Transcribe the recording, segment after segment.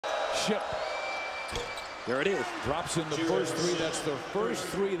Shipp. There it is. Drops in the first three. That's the first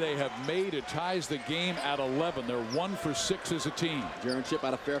three they have made. It ties the game at 11. They're 1 for 6 as a team. Jerren Shipp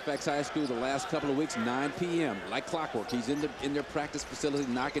out of Fairfax High School the last couple of weeks, 9 p.m. like clockwork. He's in their practice facility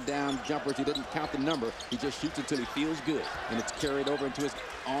knocking down jumpers. He didn't count the number. He just shoots until he feels good, and it's carried over into his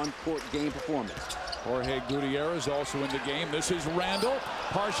on-court game performance. Jorge Gutierrez also in the game. This is Randall,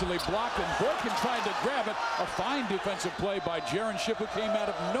 partially blocked, and Boykin tried to grab it. A fine defensive play by Jerren Shipp, who came out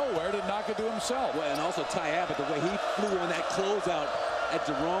of nowhere to knock it to himself. Well, and also Ty Abbott, the way he flew on that closeout at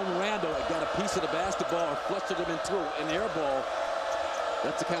Jerome Randall, it got a piece of the basketball and flushed him into an air ball.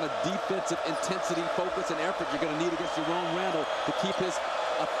 That's the kind of defensive intensity, focus, and effort you're going to need against Jerome Randall to keep his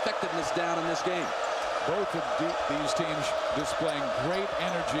effectiveness down in this game. Both of these teams displaying great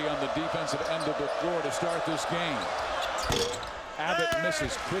energy on the defensive end of the floor to start this game. Abbott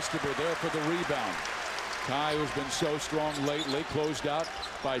misses. Christopher there for the rebound. Ty, who's been so strong lately, closed out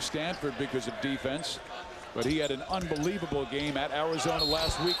by Stanford because of defense. But he had an unbelievable game at Arizona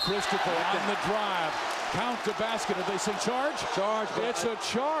last week. Christopher on the drive. Count the basket. Did they say charge? Charge. It's a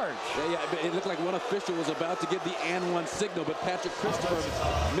charge. Yeah, it looked like one official was about to give the and-one signal, but Patrick Christopher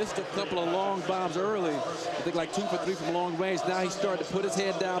missed a couple of long bombs early. I think like 2 for 3 from long range. Now he's starting to put his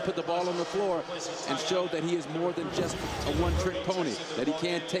head down, put the ball on the floor, and show that he is more than just a one-trick pony, that he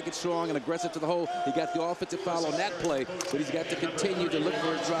can take it strong and aggressive to the hole. He got the offensive foul on that play, but he's got to continue to look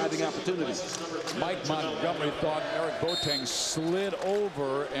for driving opportunities. Mike Montgomery thought Eric Boateng slid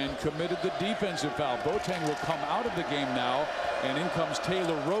over and committed the defensive foul. Boateng will come out of the game now, and in comes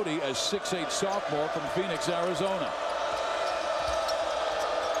Taylor Rhodey, a 6'8" sophomore from Phoenix, Arizona.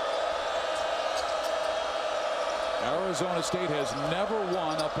 Arizona State has never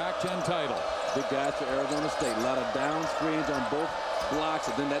won a Pac-10 title. Big guys for Arizona State. A lot of down screens on both blocks,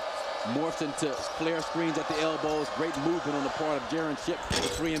 and then that morphs into flare screens at the elbows. Great movement on the part of Jerren Shipp to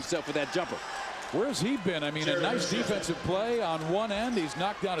free himself with that jumper. Where's he been? I mean, a nice defensive play on one end. He's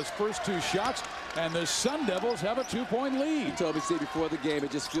knocked down his first 2 shots, and the Sun Devils have a 2-point lead. You told me, Steve, before the game,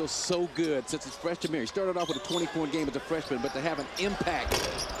 it just feels so good since his freshman year. He started off with a 20-point game as a freshman, but to have an impact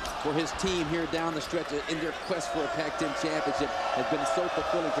for his team here down the stretch in their quest for a Pac-10 championship has been so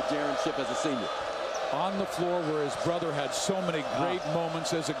fulfilling for Jerren Shipp as a senior. On the floor where his brother had so many great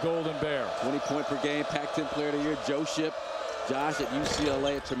moments as a Golden Bear. 20-point per game, Pac-10 Player of the Year, Joe Shipp. Josh at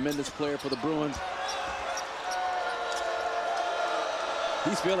UCLA, a tremendous player for the Bruins.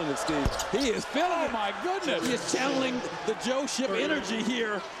 He's feeling it, Steve. He is feeling it. Oh, my goodness. He is channeling the Joe Shipp energy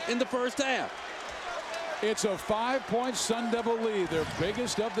here in the first half. It's a 5-point Sun Devil lead, their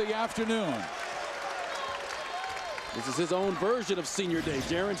biggest of the afternoon. This is his own version of senior day,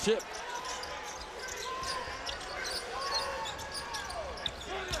 Jerren Shipp.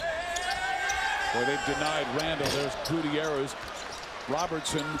 Boy, they've denied Randall. There's Gutierrez.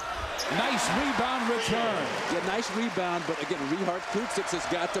 Robertson. Nice rebound return. Yeah, nice rebound, but again, Rehart Kucic has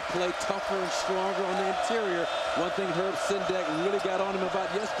got to play tougher and stronger on the interior. One thing Herb Sendek really got on him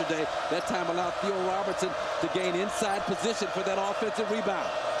about yesterday, that time allowed Theo Robertson to gain inside position for that offensive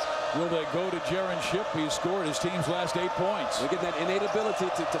rebound. Will they go to Jerren Shipp? He's scored his team's last 8 points. Look at that innate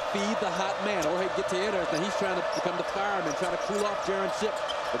ability to feed the hot man. Jorge Gutierrez, now he's trying to become the fireman, trying to cool off Jerren Shipp.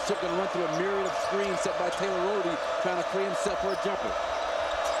 But Shipp going to run through a myriad of screens set by Taylor Rhodey, trying to free himself for a jumper.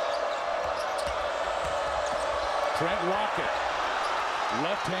 Trent Lockett.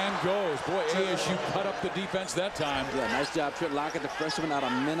 Left hand goes. Boy, ASU cut up the defense that time. Yeah, nice job, Trent Lockett, the freshman out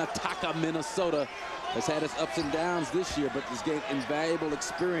of Minnetonka, Minnesota. Has had his ups and downs this year, but has gained invaluable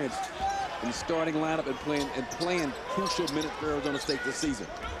experience in the starting lineup and playing crucial minutes for Arizona State this season.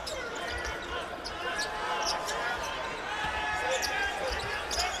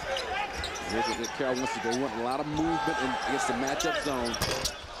 Here's what Carroll wants to do. They want a lot of movement against the matchup zone.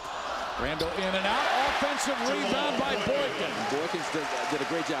 Randall in and out. Offensive rebound by Boykin. Boykin did a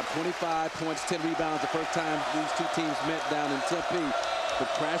great job. 25 points, 10 rebounds the first time these two teams met down in Tempe. But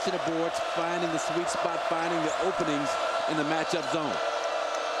crashing the boards, finding the sweet spot, finding the openings in the matchup zone.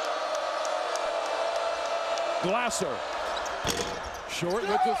 Glasser. Short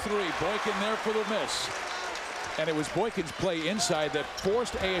with the 3. Boykin there for the miss. And it was Boykin's play inside that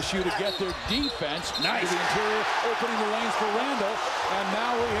forced ASU to get their defense to the interior, opening the lanes for Randall. And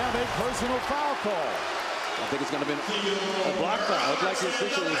now we have a personal foul call. I think it's going to be a block foul. It looked like the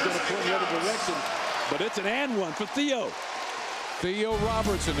official was going to point the other direction, but it's an and one for Theo. Theo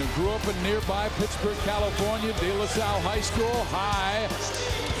Robertson, who grew up in nearby Pittsburgh, California, De La Salle High School High,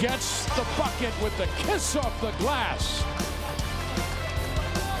 gets the bucket with the kiss off the glass.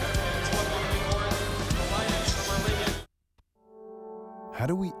 How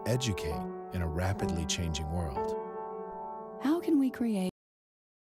do we educate in a rapidly changing world? How can we create